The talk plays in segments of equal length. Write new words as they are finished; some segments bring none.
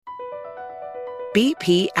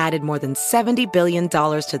BP added more than $70 billion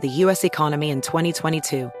to the U.S. economy in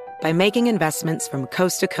 2022 by making investments from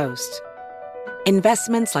coast to coast.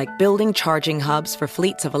 Investments like building charging hubs for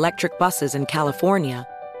fleets of electric buses in California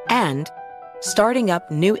and starting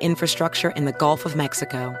up new infrastructure in the Gulf of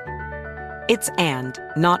Mexico. It's and,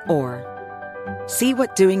 not or. See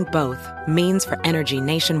what doing both means for energy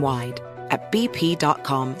nationwide at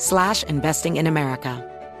bp.com/investing in America.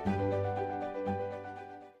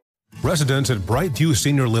 Residents at Brightview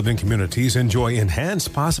Senior Living Communities enjoy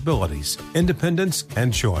enhanced possibilities, independence,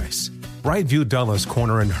 and choice. Brightview Dulles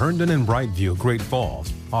Corner in Herndon and Brightview, Great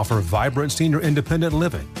Falls, offer vibrant senior independent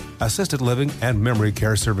living, assisted living, and memory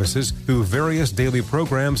care services through various daily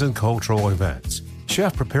programs and cultural events.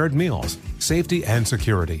 Chef-prepared meals, safety and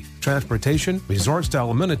security, transportation, resort-style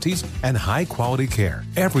amenities, and high-quality care.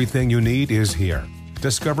 Everything you need is here.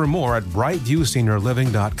 Discover more at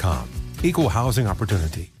brightviewseniorliving.com. Equal housing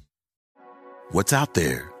opportunity. What's out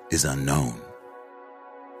there is unknown.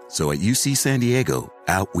 So at UC San Diego,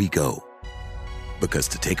 out we go. Because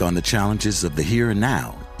to take on the challenges of the here and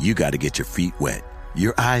now, you got to get your feet wet,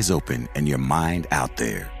 your eyes open, and your mind out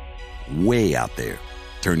there. Way out there.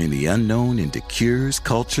 Turning the unknown into cures,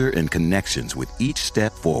 culture, and connections with each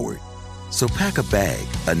step forward. So pack a bag,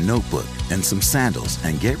 a notebook, and some sandals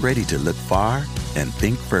and get ready to look far and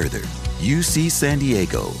think further. UC San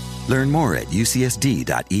Diego. Learn more at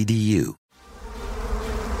ucsd.edu.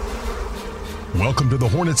 Welcome to the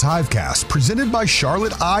Hornets Hivecast, presented by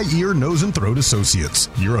Charlotte Eye, Ear, Nose, and Throat Associates,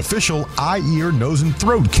 your official eye, ear, nose, and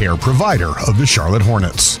throat care provider of the Charlotte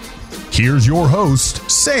Hornets. Here's your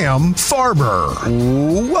host, Sam Farber.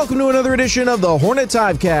 Welcome to another edition of the Hornets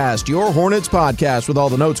Hivecast, your Hornets podcast with all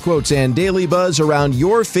the notes, quotes, and daily buzz around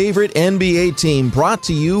your favorite NBA team, brought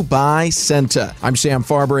to you by Senta. I'm Sam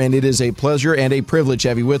Farber, and it is a pleasure and a privilege to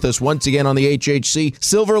have you with us once again on the HHC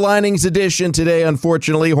Silver Linings edition. Today,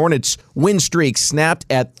 unfortunately, Hornets win streak snapped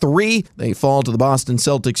at 3. They fall to the Boston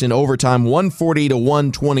Celtics in overtime,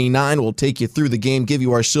 140-129. We'll take you through the game, give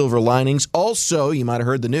you our silver linings. Also, you might have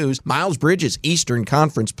heard the news, Miles Bridges, Eastern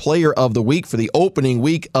Conference Player of the Week for the opening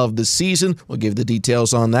week of the season. We'll give the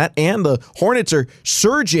details on that. And the Hornets are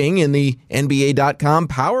surging in the NBA.com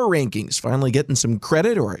power rankings, finally getting some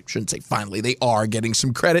credit, or I shouldn't say finally, they are getting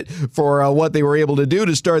some credit for what they were able to do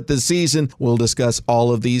to start the season. We'll discuss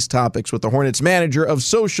all of these topics with the Hornets manager of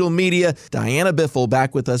social media, Diana Biffle,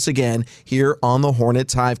 back with us again here on the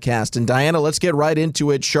Hornets Hivecast. And Diana, let's get right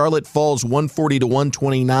into it. Charlotte falls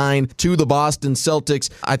 140-129 to the Boston Celtics.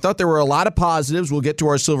 I thought there were a lot of positives. We'll get to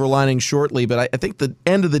our silver linings shortly, but I think the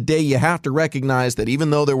end of the day, you have to recognize that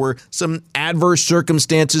even though there were some adverse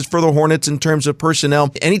circumstances for the Hornets in terms of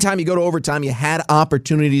personnel, anytime you go to overtime, you had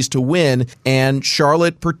opportunities to win, and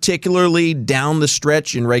Charlotte, particularly down the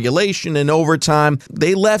stretch in regulation and overtime,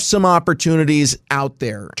 they left some opportunities out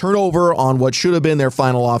there. Turnover on what should have been their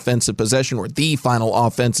final offensive possession, or the final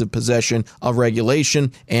offensive possession of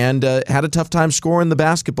regulation, and had a tough time scoring the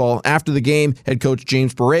basketball. After the game, head coach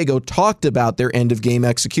James Borrego talked about their end-of-game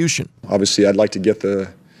execution. Obviously, I'd like to get the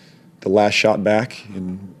last shot back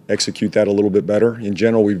and execute that a little bit better. In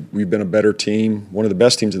general, we've been a better team, one of the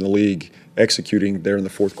best teams in the league, executing there in the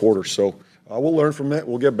fourth quarter. So we'll learn from it.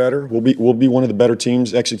 We'll get better. We'll be one of the better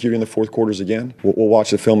teams executing the fourth quarters again. We'll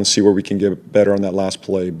watch the film and see where we can get better on that last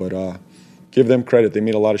play. But give them credit. They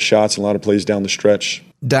made a lot of shots and a lot of plays down the stretch.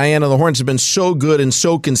 Diana, the Hornets have been so good and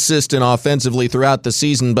so consistent offensively throughout the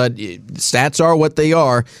season, but stats are what they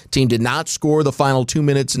are. Team did not score the final 2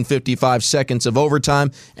 minutes and 55 seconds of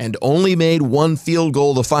overtime and only made one field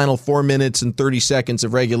goal the final 4 minutes and 30 seconds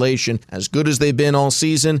of regulation. As good as they've been all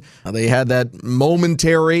season, they had that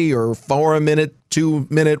momentary or 4 minute, 2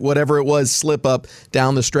 minute, whatever it was, slip up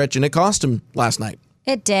down the stretch, and it cost them last night.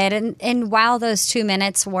 It did. And while those 2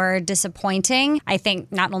 minutes were disappointing, I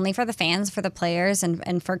think not only for the fans, for the players,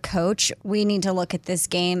 and for coach, we need to look at this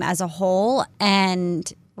game as a whole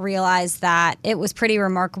and realize that it was pretty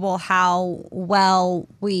remarkable how well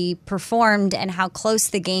we performed and how close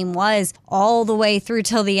the game was all the way through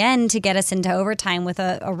till the end to get us into overtime with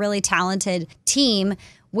a really talented team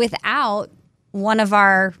without one of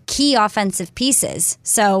our key offensive pieces.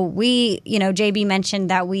 So we, JB mentioned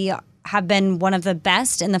that we have been one of the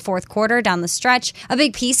best in the fourth quarter down the stretch. A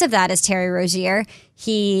big piece of that is Terry Rozier.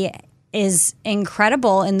 He is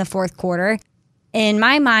incredible in the fourth quarter. In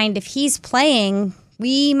my mind, if he's playing,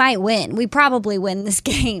 we might win. We probably win this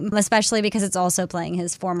game, especially because it's also playing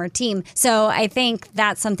his former team. So I think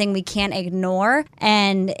that's something we can't ignore.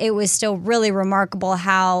 And it was still really remarkable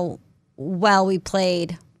how well we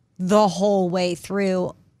played the whole way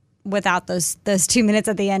through. Without those 2 minutes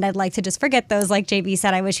at the end, I'd like to just forget those. Like JB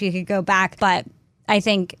said, I wish we could go back. But I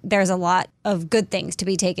think there's a lot good things to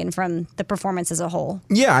be taken from the performance as a whole.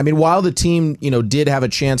 Yeah, I mean, while the team, did have a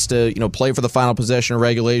chance to, play for the final possession of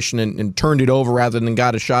regulation and turned it over rather than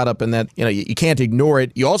got a shot up, and that, you can't ignore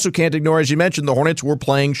it. You also can't ignore, as you mentioned, the Hornets were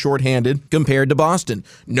playing shorthanded compared to Boston.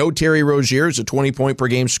 No Terry Rozier is a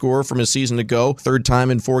 20-point-per-game scorer from a season ago. Third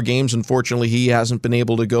time in 4 games. Unfortunately, he hasn't been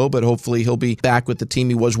able to go, but hopefully he'll be back with the team.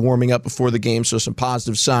 He was warming up before the game, so some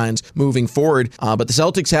positive signs moving forward. But the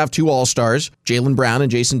Celtics have 2 All-Stars, Jaylen Brown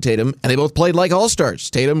and Jason Tatum, and they both played like All-Stars.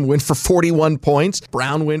 Tatum went for 41 points.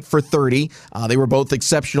 Brown went for 30. They were both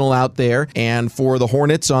exceptional out there. And for the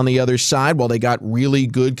Hornets on the other side, while they got really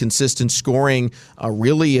good, consistent scoring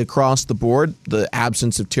really across the board, the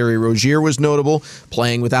absence of Terry Rozier was notable.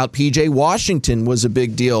 Playing without P.J. Washington was a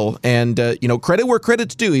big deal. And, credit where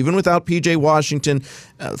credit's due. Even without P.J. Washington,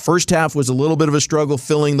 first half was a little bit of a struggle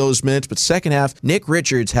filling those minutes. But second half, Nick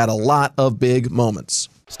Richards had a lot of big moments.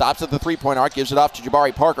 Stops at the three-point arc, gives it off to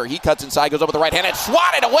Jabari Parker. He cuts inside, goes up with the right hand, and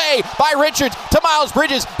swatted away by Richards to Miles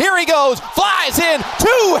Bridges. Here he goes, flies in,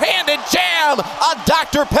 two-handed jam, a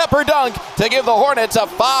Dr. Pepper dunk to give the Hornets a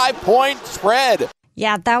 5-point spread.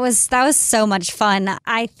 Yeah, that was so much fun.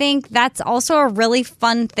 I think that's also a really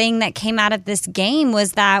fun thing that came out of this game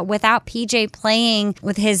was that without PJ playing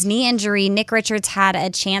with his knee injury, Nick Richards had a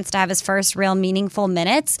chance to have his first real meaningful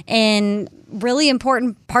minutes in really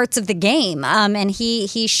important parts of the game. And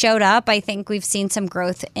he showed up. I think we've seen some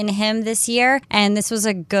growth in him this year. And this was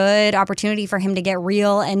a good opportunity for him to get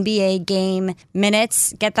real NBA game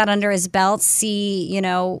minutes, get that under his belt, see,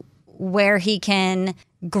 where he can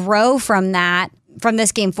grow from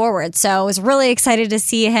this game forward. So I was really excited to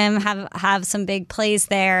see him have some big plays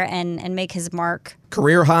there and make his mark.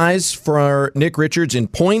 Career highs for Nick Richards in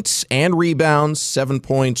points and rebounds, 7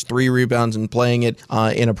 points, 3 rebounds, and playing it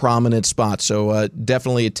in a prominent spot. So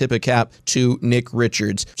definitely a tip of cap to Nick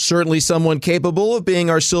Richards. Certainly someone capable of being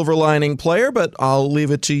our silver lining player, but I'll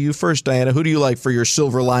leave it to you first, Diana. Who do you like for your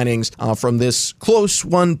silver linings from this close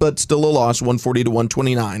one, but still a loss,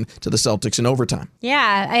 140-129 to the Celtics in overtime?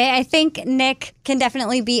 Yeah, I think Nick can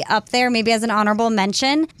definitely be up there, maybe as an honorable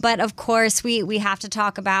mention. But of course, we have to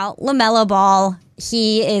talk about LaMelo Ball.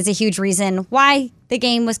 He is a huge reason why the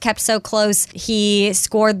game was kept so close. He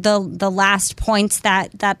scored the last points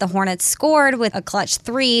that the Hornets scored with a clutch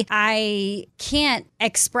 3. I can't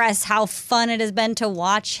express how fun it has been to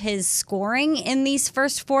watch his scoring in these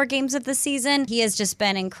first 4 games of the season. He has just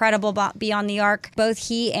been incredible beyond the arc. Both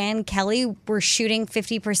he and Kelly were shooting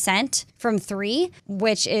 50% from 3,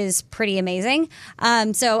 which is pretty amazing.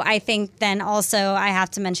 So I think then also I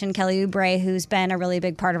have to mention Kelly Oubre, who's been a really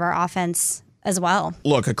big part of our offense as well.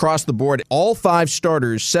 Look, across the board, all 5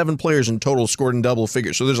 starters, 7 players in total scored in double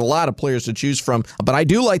figures. So there's a lot of players to choose from. But I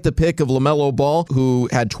do like the pick of LaMelo Ball, who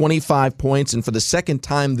had 25 points and for the second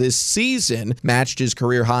time this season matched his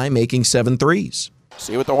career high, making 7 threes.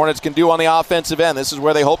 See what the Hornets can do on the offensive end. This is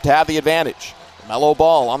where they hope to have the advantage. LaMelo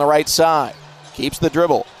Ball on the right side. Keeps the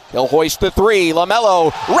dribble. He'll hoist the 3.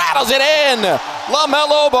 LaMelo rattles it in.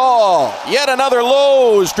 LaMelo Ball. Yet another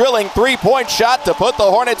Lowe's drilling 3-point shot to put the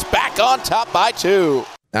Hornets back on top by 2.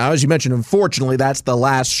 Now, as you mentioned, unfortunately, that's the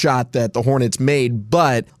last shot that the Hornets made,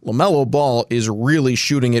 but LaMelo Ball is really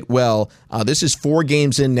shooting it well. This is 4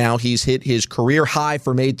 games in now. He's hit his career high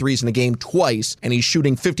for made threes in a game twice, and he's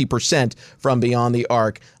shooting 50% from beyond the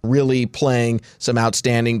arc, really playing some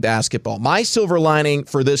outstanding basketball. My silver lining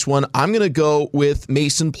for this one, I'm going to go with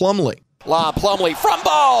Mason Plumlee. Plumlee from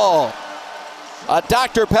Ball. A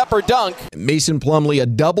Dr. Pepper dunk. Mason Plumlee, a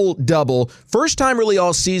double-double. First time really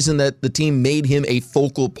all season that the team made him a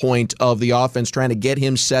focal point of the offense, trying to get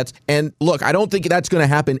him set. And look, I don't think that's going to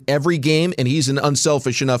happen every game, and he's an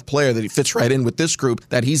unselfish enough player that he fits right in with this group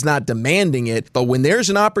that he's not demanding it. But when there's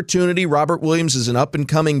an opportunity, Robert Williams is an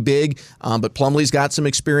up-and-coming big, but Plumlee's got some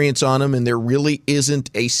experience on him, and there really isn't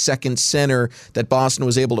a second center that Boston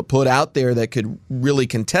was able to put out there that could really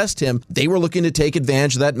contest him. They were looking to take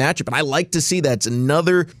advantage of that matchup, and I like to see that. It's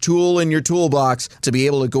another tool in your toolbox to be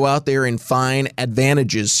able to go out there and find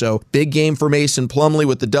advantages. So big game for Mason Plumlee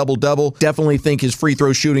with the double-double. Definitely think his free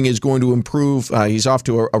throw shooting is going to improve. He's off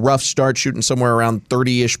to a rough start, shooting somewhere around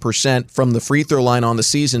 30-ish% from the free throw line on the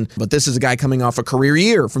season. But this is a guy coming off a career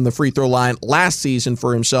year from the free throw line last season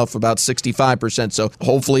for himself, about 65%. So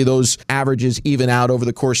hopefully those averages even out over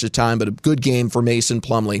the course of time, but a good game for Mason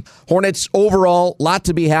Plumlee. Hornets overall, lot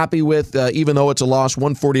to be happy with, even though it's a loss,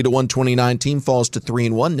 140-129. Team falls to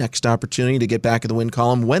 3-1. Next opportunity to get back in the win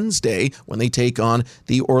column Wednesday when they take on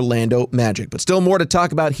the Orlando Magic. But still more to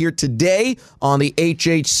talk about here today on the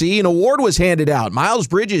HHC. An award was handed out. Miles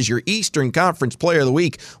Bridges, your Eastern Conference Player of the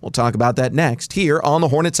Week. We'll talk about that next here on the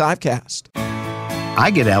Hornets Hivecast. I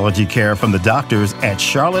get allergy care from the doctors at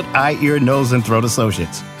Charlotte Eye, Ear, Nose, and Throat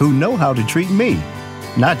Associates, who know how to treat me,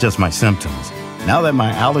 not just my symptoms. Now that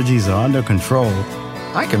my allergies are under control,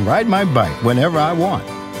 I can ride my bike whenever I want,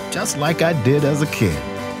 just like I did as a kid.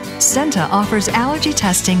 CENTA offers allergy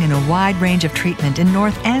testing and a wide range of treatment in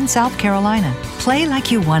North and South Carolina. Play like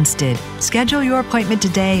you once did. Schedule your appointment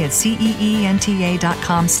today at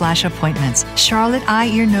ceenta.com/appointments. Charlotte Eye,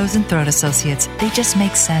 Ear, Nose, and Throat Associates. They just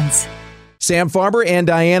make sense. Sam Farber and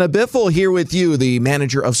Diana Biffle here with you, the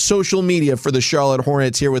manager of social media for the Charlotte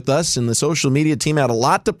Hornets, here with us. And the social media team had a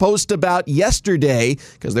lot to post about yesterday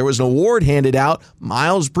because there was an award handed out.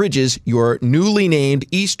 Miles Bridges, your newly named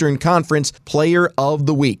Eastern Conference Player of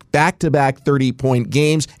the Week. Back-to-back 30-point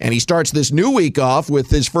games, and he starts this new week off with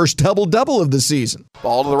his first double-double of the season.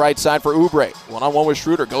 Ball to the right side for Oubre. One-on-one with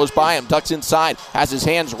Schroeder. Goes by him. Ducks inside. Has his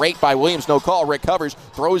hands raked by Williams. No call. Recovers.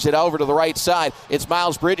 Throws it over to the right side. It's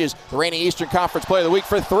Miles Bridges, the reigning Eastern Conference Player of the Week,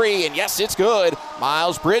 for three. And yes, it's good.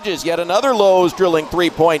 Miles Bridges, yet another Lowe's drilling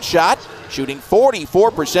three-point shot. Shooting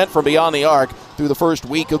 44% from beyond the arc through the first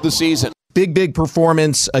week of the season. Big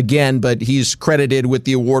performance again, but he's credited with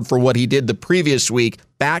the award for what he did the previous week.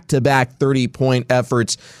 Back-to-back 30-point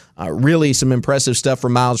efforts. Really some impressive stuff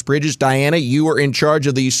from Miles Bridges. Diana, you were in charge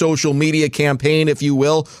of the social media campaign, if you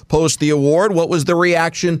will, post the award. What was the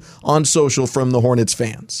reaction on social from the Hornets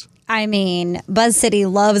fans? I mean, Buzz City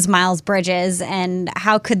loves Miles Bridges, and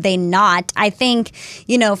how could they not? I think,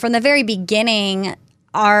 from the very beginning,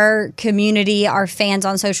 our community, our fans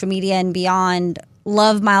on social media and beyond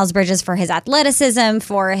love Miles Bridges for his athleticism,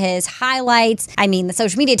 for his highlights. I mean, the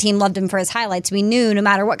social media team loved him for his highlights. We knew no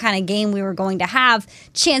matter what kind of game we were going to have,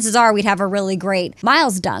 chances are we'd have a really great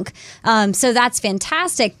Miles dunk. So that's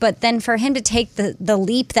fantastic. But then for him to take the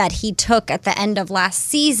leap that he took at the end of last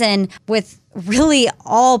season with really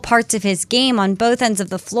all parts of his game on both ends of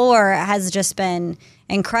the floor has just been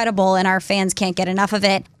incredible, and our fans can't get enough of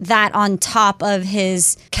it. That on top of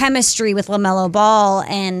his chemistry with LaMelo Ball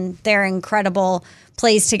and their incredible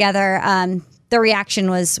plays together, the reaction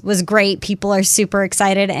was great. People are super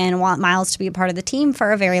excited and want Miles to be a part of the team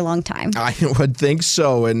for a very long time. I would think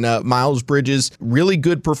so. And Miles Bridges, really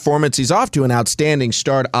good performance. He's off to an outstanding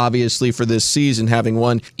start, obviously, for this season, having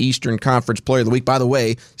won Eastern Conference Player of the Week. By the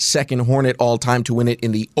way, second Hornet all-time to win it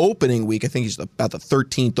in the opening week. I think he's about the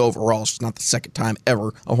 13th overall. So it's not the second time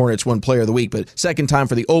ever a Hornets won Player of the Week, but second time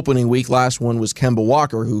for the opening week. Last one was Kemba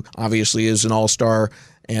Walker, who obviously is an all-star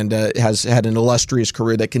and has had an illustrious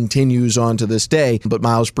career that continues on to this day. But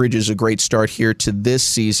Miles Bridges, a great start here to this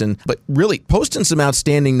season. But really, posting some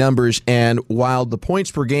outstanding numbers, and while the points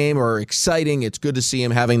per game are exciting, it's good to see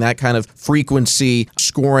him having that kind of frequency,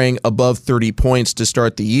 scoring above 30 points to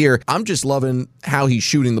start the year. I'm just loving how he's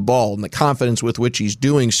shooting the ball and the confidence with which he's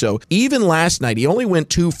doing so. Even last night, he only went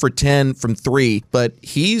 2 for 10 from 3, but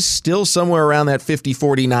he's still somewhere around that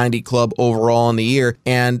 50-40-90 club overall in the year.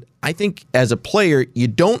 And I think as a player, you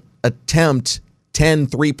don't attempt 10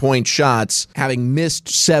 3-point shots, having missed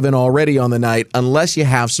 7 already on the night, unless you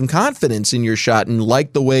have some confidence in your shot and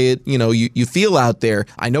like the way it, you feel out there.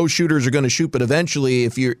 I know shooters are going to shoot, but eventually,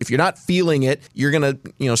 if you're not feeling it, you're going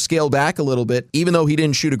to scale back a little bit. Even though he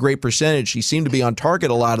didn't shoot a great percentage, he seemed to be on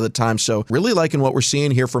target a lot of the time. So really liking what we're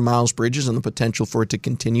seeing here for Miles Bridges and the potential for it to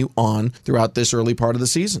continue on throughout this early part of the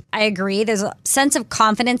season. I agree. There's a sense of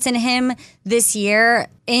confidence in him this year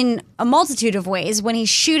in a multitude of ways. When he's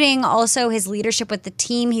shooting, also his leadership with the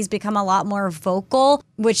team, he's become a lot more vocal,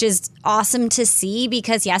 which is awesome to see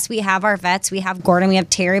because, yes, we have our vets, we have Gordon, we have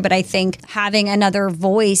Terry, but I think having another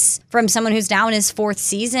voice from someone who's now in his 4th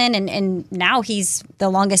season and now he's the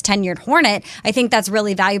longest tenured Hornet, I think that's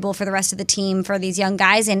really valuable for the rest of the team, for these young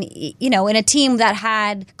guys, and, in a team that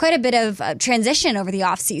had quite a bit of transition over the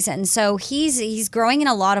offseason. So he's growing in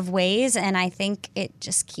a lot of ways, and I think it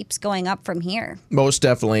just keeps going up from here. Most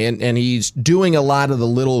definitely. And he's doing a lot of the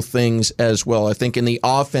little things as well. I think in the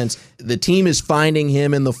offense, the team is finding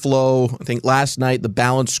him in the flow. I think last night, the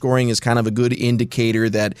balanced scoring is kind of a good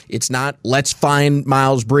indicator that it's not, let's find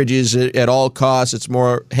Miles Bridges at all costs. It's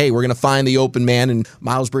more, hey, we're going to find the open man. And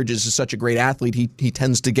Miles Bridges is such a great athlete. He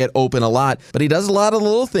tends to get open a lot. But he does a lot of the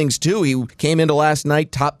little things, too. He came into last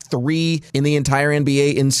night top 3 in the entire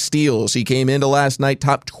NBA in steals. He came into last night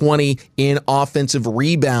top 20 in offensive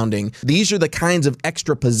rebounding. These are the kinds of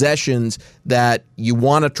extra possessions that you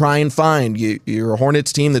want to try and find. You you're a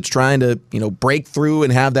Hornets team that's trying to, break through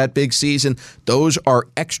and have that big season, those are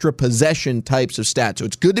extra possession types of stats. So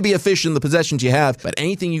it's good to be efficient in the possessions you have, but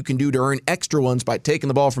anything you can do to earn extra ones by taking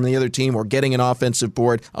the ball from the other team or getting an offensive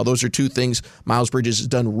board, those are two things Miles Bridges has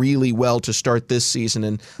done really well to start this season.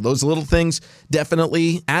 And those little things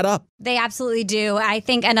definitely add up. They absolutely do. I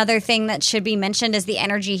think another thing that should be mentioned is the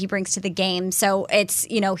energy he brings to the game. So it's,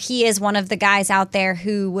 he is one of the guys out there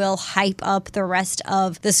who will hype up the rest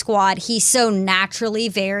of the squad. He's so naturally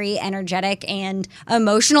very energetic and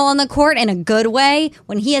emotional on the court in a good way.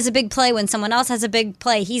 When he has a big play, when someone else has a big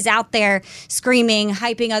play, he's out there screaming,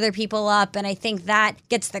 hyping other people up. And I think that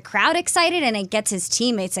gets the crowd excited and it gets his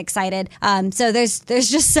teammates excited. So there's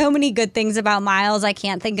just so many good things about Miles. I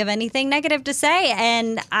can't think of anything negative to say.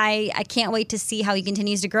 And I can't wait to see how he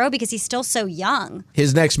continues to grow because he's still so young.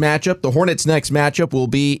 His next matchup, the Hornets' next matchup, will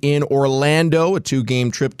be in Orlando. A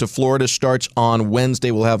 2-game trip to Florida starts on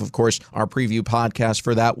Wednesday. We'll have, of course, our preview podcast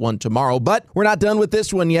for that one tomorrow. But we're not done with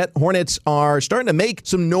this one yet. Hornets are starting to make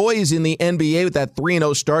some noise in the NBA with that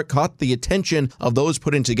 3-0 start. Caught the attention of those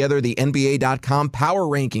putting together the NBA.com power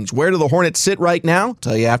rankings. Where do the Hornets sit right now? I'll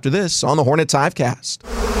tell you after this on the Hornets Hivecast.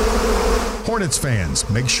 Hornets fans,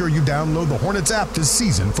 make sure you download the Hornets app this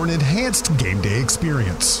season for an enhanced game day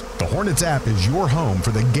experience. The Hornets app is your home for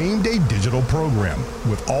the Game Day digital program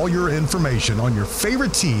with all your information on your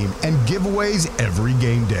favorite team and giveaways every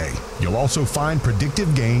game day. You'll also find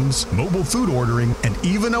predictive games, mobile food ordering, and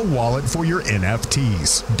even a wallet for your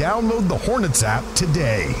NFTs. Download the Hornets app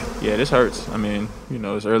today. Yeah, this hurts. I mean,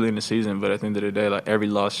 it's early in the season, but at the end of the day, like every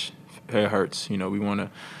loss, it hurts. We want to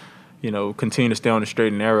continue to stay on the straight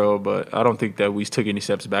and narrow, but I don't think that we took any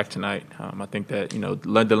steps back tonight. I think that,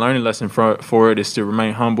 the learning lesson for it is to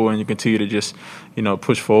remain humble and you continue to just,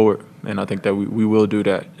 push forward. And I think that we will do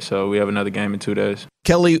that. So we have another game in 2 days.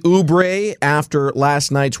 Kelly Oubre, after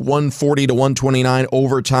last night's 140-129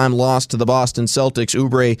 overtime loss to the Boston Celtics,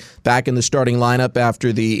 Oubre back in the starting lineup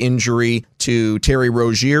after the injury to Terry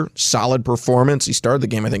Rozier. Solid performance. He started the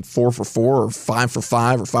game, I think, 4 for 4 or 5 for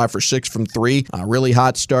 5 or 5 for 6 from 3. Really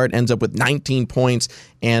hot start. Ends up with 19 points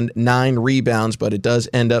and 9 rebounds, but it does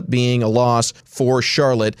end up being a loss for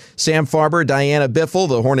Charlotte. Sam Farber, Diana Biffle,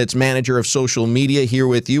 the Hornets manager of social media, here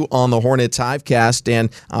with you on the Hornets Hivecast. And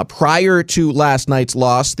prior to last night's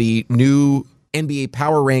loss, the new NBA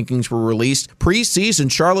power rankings were released. Preseason,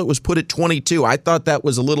 Charlotte was put at 22. I thought that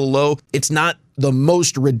was a little low. It's not the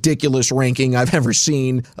most ridiculous ranking I've ever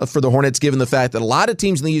seen for the Hornets, given the fact that a lot of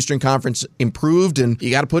teams in the Eastern Conference improved, and you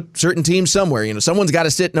got to put certain teams somewhere. Someone's got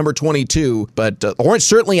to sit number 22, but the Hornets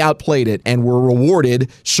certainly outplayed it and were rewarded,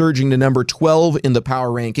 surging to number 12 in the power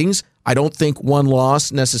rankings. I don't think one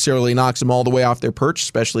loss necessarily knocks them all the way off their perch,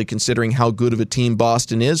 especially considering how good of a team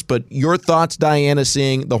Boston is. But your thoughts, Diana,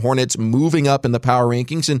 seeing the Hornets moving up in the power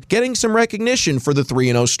rankings and getting some recognition for the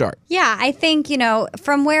 3-0 start? Yeah, I think,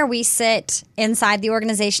 from where we sit inside the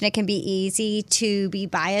organization, it can be easy to be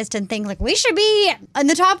biased and think, we should be in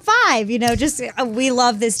the top 5. We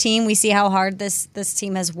love this team. We see how hard this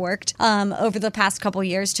team has worked over the past couple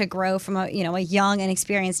years to grow from a young and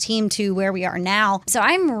experienced team to where we are now. So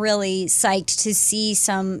I'm really psyched to see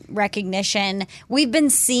some recognition. We've been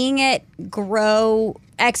seeing it grow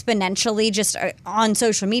exponentially just on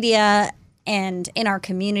social media and in our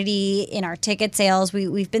community, in our ticket sales.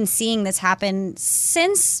 We've been seeing this happen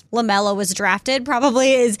since LaMelo was drafted,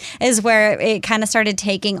 probably is where it kind of started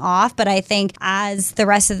taking off. But I think as the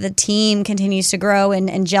rest of the team continues to grow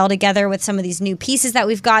and gel together with some of these new pieces that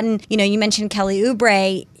we've gotten, you mentioned Kelly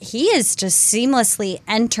Oubre. He has just seamlessly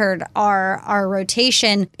entered our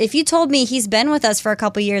rotation. If you told me he's been with us for a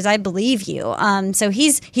couple years, I believe you. So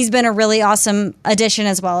he's been a really awesome addition,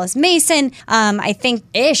 as well as Mason. I think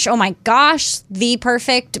Ish, oh my gosh, the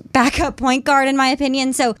perfect backup point guard in my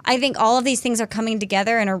opinion. So I think all of these things are coming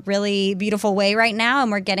together in a really beautiful way right now, and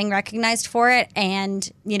we're getting recognized for it. And,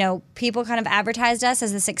 people kind of advertised us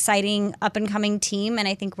as this exciting up and coming team. And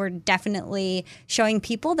I think we're definitely showing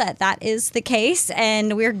people that is the case.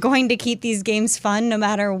 And we're going to keep these games fun no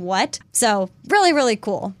matter what. So really, really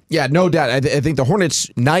cool. Yeah, no doubt. I think the Hornets,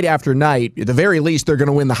 night after night, at the very least, they're going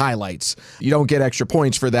to win the highlights. You don't get extra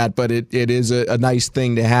points for that, but it is a nice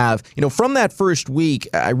thing to have. From that first week,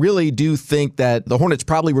 I really do think that the Hornets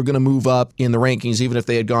probably were going to move up in the rankings, even if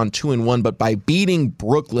they had gone 2-1. But by beating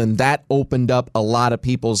Brooklyn, that opened up a lot of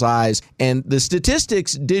people's eyes. And the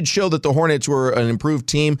statistics did show that the Hornets were an improved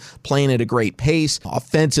team, playing at a great pace.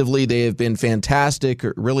 Offensively, they have been fantastic,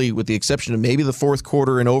 really, with the exception of maybe the fourth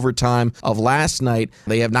quarter and overtime of last night.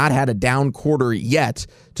 They have not had a down quarter yet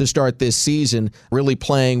to start this season, really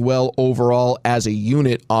playing well overall as a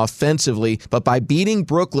unit offensively. But by beating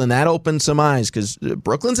Brooklyn, that opened open some eyes because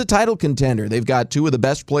Brooklyn's a title contender. They've got two of the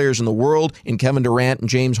best players in the world in Kevin Durant and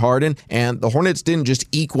James Harden, and the Hornets didn't just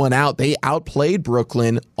eke one out. They outplayed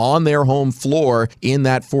Brooklyn on their home floor in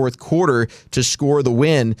that fourth quarter to score the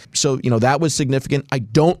win. So, that was significant. I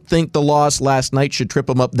don't think the loss last night should trip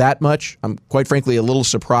them up that much. I'm quite frankly a little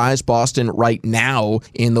surprised. Boston right now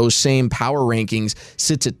in those same power rankings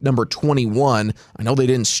sits at number 21. I know they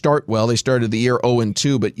didn't start well. They started the year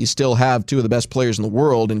 0-2, but you still have two of the best players in the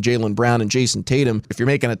world in Jaylen Brown and Jason Tatum. If you're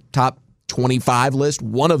making a top 25 list,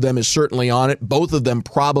 one of them is certainly on it. Both of them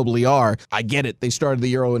probably are. I get it. They started the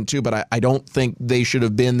year 0-2, but I don't think they should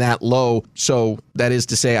have been that low. So that is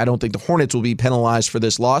to say, I don't think the Hornets will be penalized for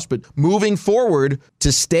this loss. But moving forward,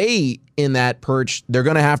 to stay in that perch, they're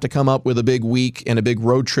going to have to come up with a big week and a big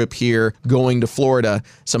road trip here going to Florida.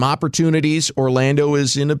 Some opportunities. Orlando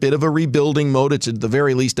is in a bit of a rebuilding mode. It's at the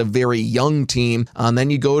very least a very young team. And then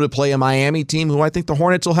you go to play a Miami team who I think the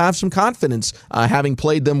Hornets will have some confidence, having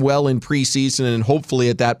played them well in preseason, and hopefully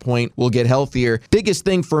at that point will get healthier. Biggest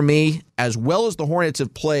thing for me, as well as the Hornets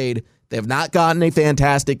have played, they have not gotten a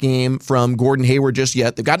fantastic game from Gordon Hayward just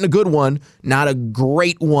yet. They've gotten a good one, not a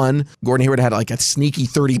great one. Gordon Hayward had like a sneaky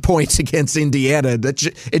 30 points against Indiana.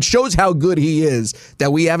 It shows how good he is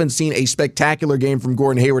that we haven't seen a spectacular game from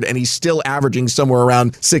Gordon Hayward, and he's still averaging somewhere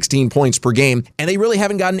around 16 points per game. And they really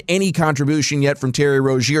haven't gotten any contribution yet from Terry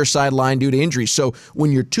Rozier sidelined due to injury. So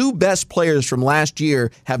when your two best players from last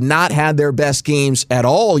year have not had their best games at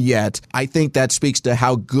all yet, I think that speaks to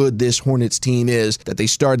how good this Hornets team is, that they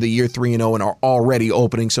started the year 3-0 and are already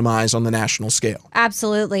opening some eyes on the national scale.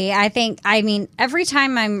 Absolutely. I mean, every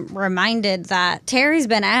time I'm reminded that Terry's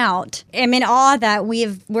been out, I'm in awe that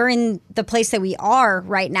we're in the place that we are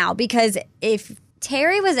right now, because if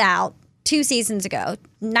Terry was out 2 seasons ago,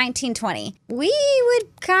 19-20, we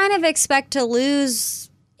would kind of expect to lose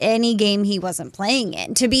any game he wasn't playing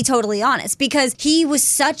in, to be totally honest, because he was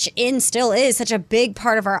still is such a big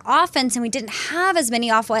part of our offense, and we didn't have as many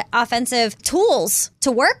offensive tools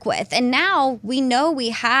to work with. And now we know we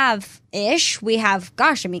have we have,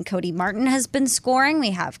 Cody Martin has been scoring. We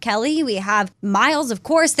have Kelly. We have Miles, of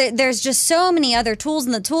course. There's just so many other tools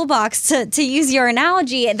in the toolbox, to use your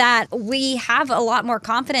analogy, that we have a lot more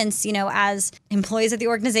confidence, as employees of the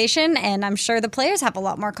organization. And I'm sure the players have a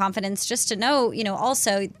lot more confidence just to know,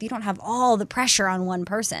 also you don't have all the pressure on one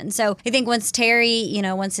person. So I think once Terry,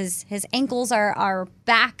 once his ankles are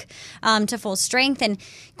back to full strength, and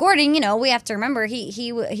Gordon, we have to remember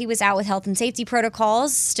he was out with health and safety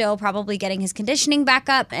protocols, still probably getting his conditioning back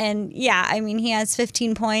up. And he has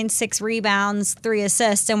 15 points, 6 rebounds, 3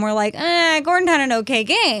 assists, and we're like, Gordon had an okay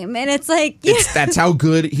game. And it's like, that's how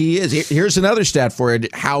good he is. Here's another stat for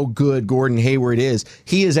it, how good Gordon Hayward is.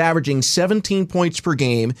 He is averaging 17 points per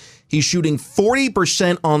game. He's shooting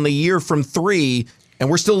 40% on the year from 3. And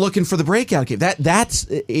we're still looking for the breakout game.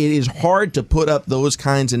 It is hard to put up those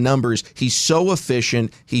kinds of numbers. He's so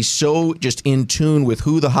efficient. He's so just in tune with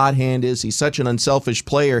who the hot hand is. He's such an unselfish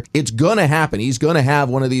player. It's going to happen. He's going to have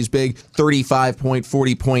one of these big 35-point,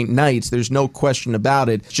 40-point nights. There's no question about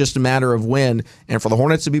it. It's just a matter of when. And for the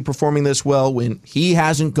Hornets to be performing this well when he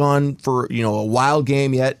hasn't gone for a wild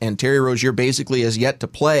game yet, and Terry Rozier basically has yet to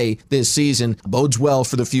play this season, bodes well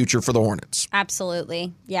for the future for the Hornets.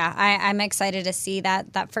 Absolutely. Yeah, I'm excited to see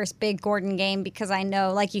that first big Gordon game, because I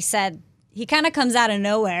know, like you said, he kind of comes out of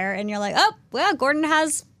nowhere and you're like, oh, well, Gordon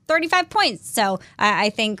has 35 points. So I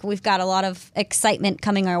think we've got a lot of excitement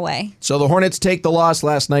coming our way. So the Hornets take the loss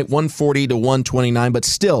last night, 140-129, but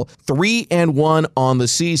still 3-1 on the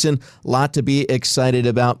season. A lot to be excited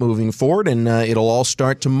about moving forward, and it'll all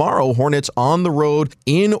start tomorrow. Hornets on the road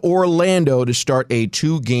in Orlando to start a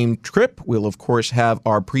 2-game trip. We'll, of course, have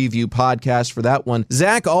our preview podcast for that one.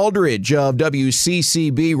 Zach Aldridge of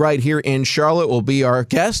WCCB right here in Charlotte will be our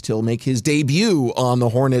guest. He'll make his debut on the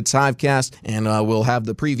Hornets Hivecast, and we'll have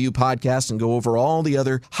the preview podcast and go over all the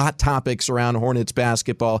other hot topics around Hornets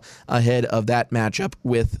basketball ahead of that matchup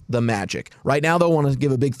with the Magic. Right now, though, I want to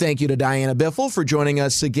give a big thank you to Diana Biffle for joining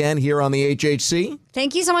us again here on the HHC.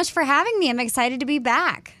 Thank you so much for having me. I'm excited to be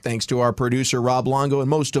back. Thanks to our producer, Rob Longo, and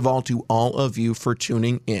most of all to all of you for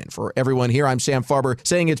tuning in. For everyone here, I'm Sam Farber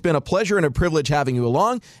saying it's been a pleasure and a privilege having you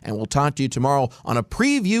along, and we'll talk to you tomorrow on a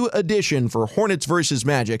preview edition for Hornets versus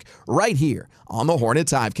Magic right here on the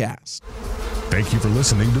Hornets Hivecast. Thank you for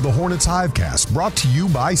listening to the Hornets Hivecast, brought to you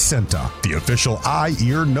by Senta, the official eye,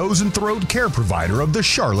 ear, nose, and throat care provider of the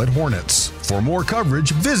Charlotte Hornets. For more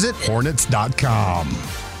coverage, visit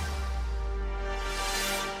Hornets.com.